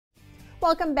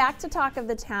Welcome back to Talk of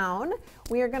the Town.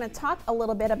 We are going to talk a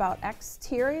little bit about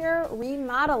exterior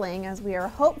remodeling as we are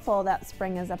hopeful that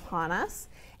spring is upon us.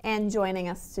 And joining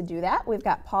us to do that, we've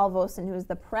got Paul Vosen, who is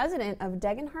the president of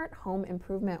Degenhardt Home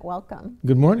Improvement. Welcome.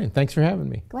 Good morning. Thanks for having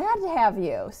me. Glad to have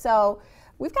you. So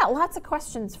we've got lots of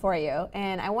questions for you,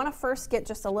 and I want to first get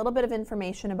just a little bit of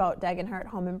information about Degenhardt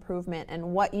Home Improvement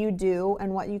and what you do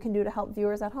and what you can do to help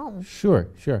viewers at home. Sure.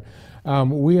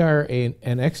 We are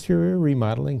an exterior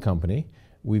remodeling company.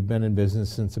 We've been in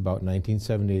business since about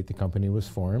 1978. The company was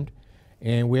formed,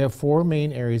 and we have four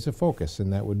main areas of focus,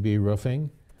 and that would be roofing,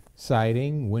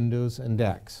 siding, windows, and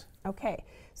decks. Okay,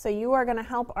 so you are going to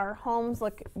help our homes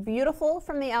look beautiful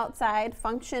from the outside,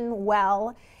 function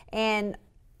well, and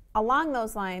along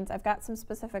those lines, I've got some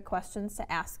specific questions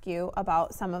to ask you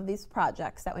about some of these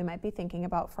projects that we might be thinking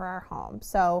about for our home.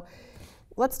 So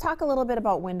let's talk a little bit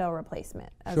about window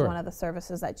replacement as Sure. one of the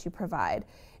services that you provide.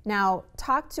 Now,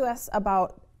 talk to us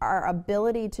about our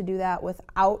ability to do that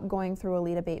without going through a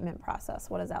lead abatement process.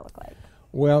 What does that look like?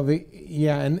 Well,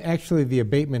 and actually the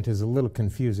abatement is a little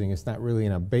confusing. It's not really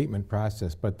an abatement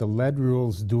process, but the lead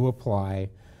rules do apply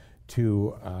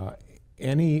to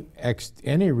any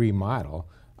remodel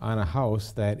on a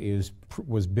house that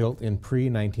was built in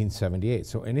pre-1978.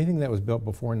 So anything that was built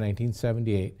before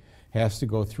 1978 has to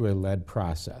go through a lead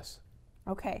process.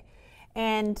 Okay,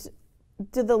 and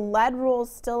do the lead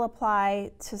rules still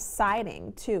apply to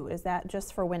siding too? Is that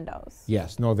just for windows?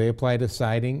 Yes, no, they apply to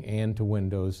siding and to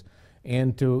windows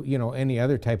and to any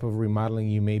other type of remodeling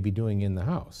you may be doing in the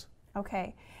house.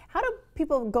 Okay, how do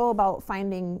people go about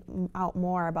finding out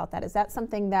more about that? Is that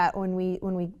something that when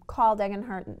we call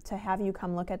Degenhardt to have you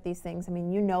come look at these things, I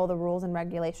mean, you know the rules and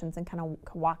regulations and kind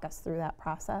of walk us through that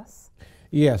process?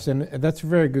 Yes, and that's a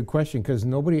very good question because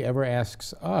nobody ever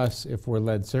asks us if we're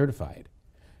lead certified.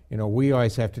 We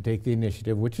always have to take the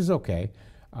initiative, which is okay.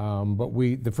 But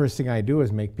the first thing I do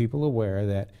is make people aware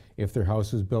that if their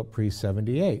house was built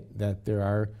pre-78, that there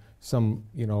are some,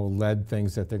 lead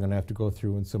things that they're going to have to go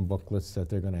through and some booklets that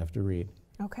they're going to have to read.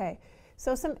 Okay,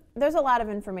 so there's a lot of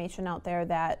information out there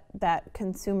that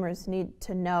consumers need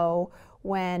to know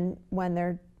when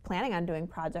they're planning on doing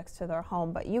projects to their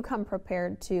home, but you come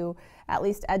prepared to at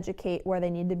least educate where they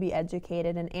need to be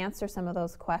educated and answer some of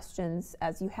those questions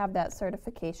as you have that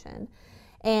certification.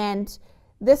 And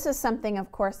this is something,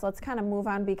 of course, let's kind of move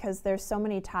on because there's so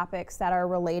many topics that are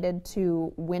related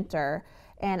to winter.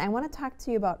 And I want to talk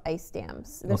to you about ice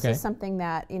dams. This is something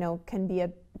that, can be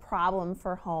a problem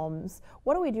for homes.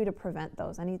 What do we do to prevent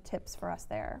those? Any tips for us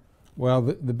there? Well,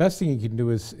 the best thing you can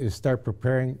do is start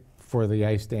preparing for the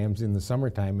ice dams in the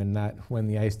summertime and not when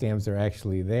the ice dams are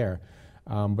actually there.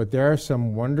 But there are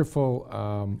some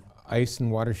wonderful ice and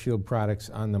water shield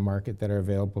products on the market that are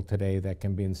available today that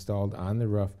can be installed on the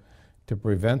roof to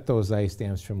prevent those ice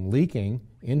dams from leaking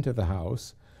into the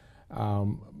house.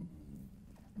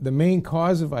 The main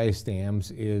cause of ice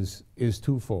dams is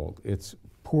twofold. It's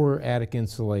poor attic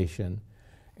insulation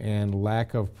and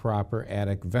lack of proper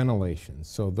attic ventilation.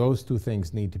 So those two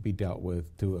things need to be dealt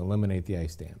with to eliminate the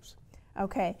ice dams.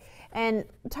 Okay, and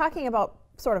talking about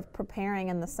sort of preparing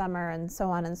in the summer and so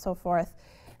on and so forth,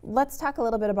 let's talk a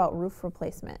little bit about roof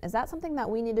replacement. Is that something that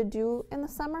we need to do in the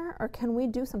summer, or can we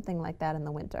do something like that in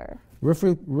the winter? Roof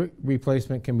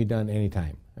replacement can be done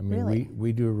anytime. I mean, really?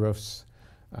 we do roofs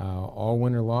all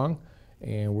winter long,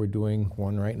 and we're doing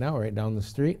one right now, right down the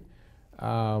street.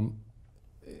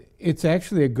 It's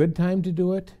actually a good time to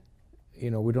do it.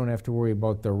 We don't have to worry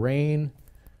about the rain.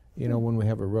 When we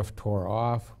have a roof tore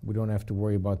off, we don't have to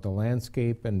worry about the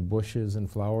landscape and bushes and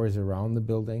flowers around the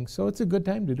building. So it's a good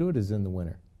time to do it is in the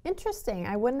winter. Interesting.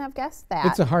 I wouldn't have guessed that.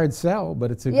 It's a hard sell, but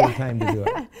it's a good time to do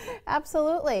it.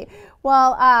 Absolutely.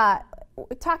 Well,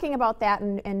 talking about that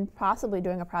and possibly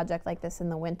doing a project like this in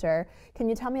the winter, can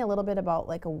you tell me a little bit about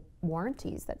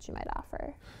warranties that you might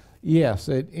offer? Yes,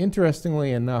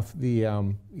 interestingly enough,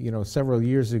 several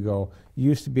years ago, you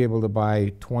used to be able to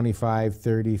buy 25,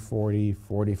 30, 40,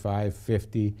 45,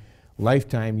 50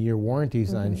 lifetime year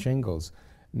warranties on shingles.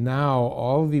 Now,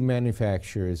 all the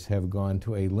manufacturers have gone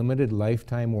to a limited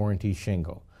lifetime warranty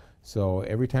shingle. So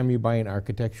every time you buy an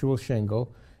architectural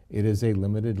shingle, it is a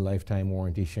limited lifetime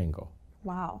warranty shingle.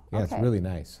 Wow. Yeah, okay. It's really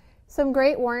nice. Some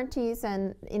great warranties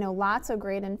and lots of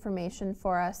great information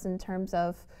for us in terms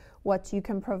of what you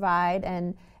can provide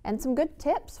and some good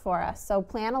tips for us. So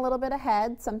plan a little bit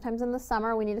ahead. Sometimes in the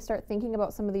summer we need to start thinking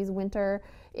about some of these winter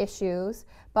issues,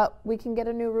 but we can get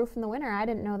a new roof in the winter. I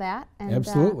didn't know that. And,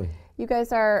 absolutely. You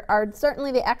guys are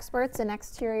certainly the experts in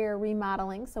exterior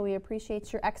remodeling, so we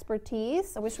appreciate your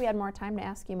expertise. I wish we had more time to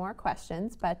ask you more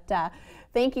questions, but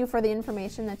thank you for the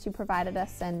information that you provided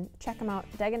us, and check them out,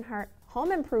 Degenhardt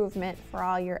home improvement for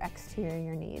all your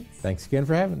exterior needs. Thanks again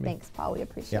for having me. Thanks, Paul. We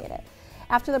appreciate it.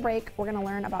 After the break, we're going to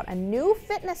learn about a new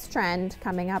fitness trend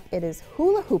coming up. It is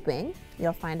hula hooping.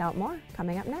 You'll find out more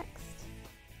coming up next.